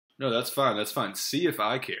No, that's fine. That's fine. See if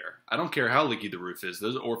I care. I don't care how leaky the roof is.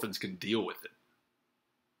 Those orphans can deal with it.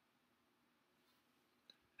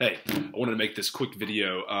 Hey, I wanted to make this quick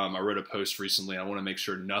video. I wrote a post recently. I want to make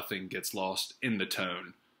sure nothing gets lost in the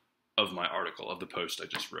tone of my article, of the post I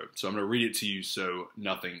just wrote. So I'm going to read it to you so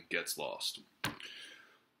nothing gets lost.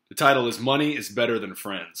 The title is Money is Better Than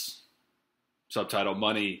Friends. Subtitle,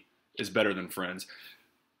 Money is Better Than Friends.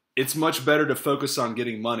 It's much better to focus on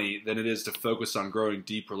getting money than it is to focus on growing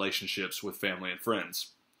deep relationships with family and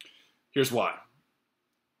friends. Here's why.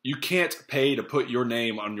 You can't pay to put your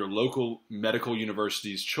name on your local medical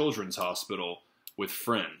university's children's hospital with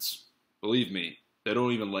friends. Believe me, they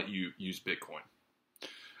don't even let you use Bitcoin.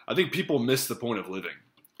 I think people miss the point of living.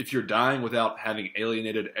 If you're dying without having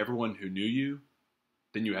alienated everyone who knew you,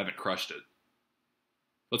 then you haven't crushed it.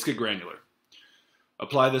 Let's get granular.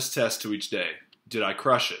 Apply this test to each day. Did I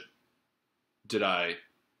crush it? Did I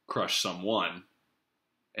crush someone?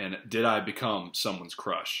 And did I become someone's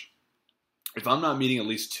crush? If I'm not meeting at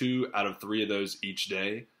least 2 out of 3 of those each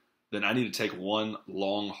day, then I need to take one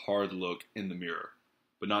long, hard look in the mirror.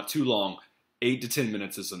 But not too long. 8 to 10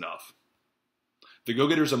 minutes is enough. The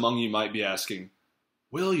go-getters among you might be asking,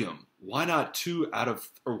 William, why not 3 out of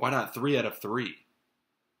 3?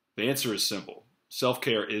 The answer is simple.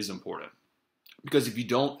 Self-care is important. Because if you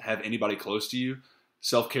don't have anybody close to you,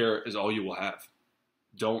 self-care is all you will have.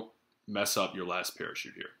 Don't mess up your last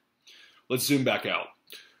parachute here. Let's zoom back out.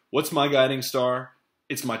 What's my guiding star?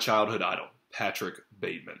 It's my childhood idol, Patrick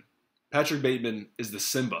Bateman. Patrick Bateman is the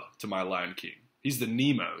Simba to my Lion King. He's the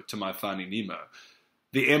Nemo to my Finding Nemo.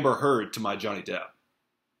 The Amber Heard to my Johnny Depp.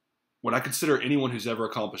 When I consider anyone who's ever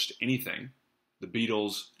accomplished anything, the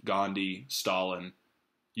Beatles, Gandhi, Stalin,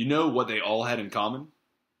 you know what they all had in common?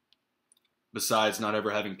 Besides not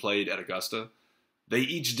ever having played at Augusta, they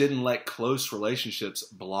each didn't let close relationships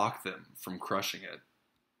block them from crushing it.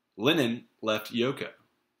 Lenin left Yoko.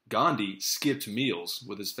 Gandhi skipped meals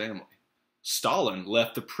with his family. Stalin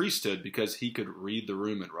left the priesthood because he could read the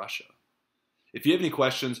room in Russia. If you have any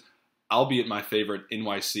questions, I'll be at my favorite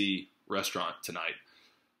NYC restaurant tonight.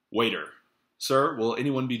 Waiter, sir, will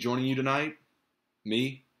anyone be joining you tonight?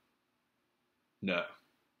 Me? No.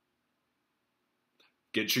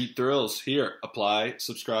 Get treat thrills here. Apply,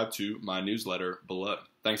 subscribe to my newsletter below.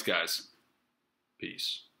 Thanks, guys.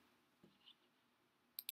 Peace.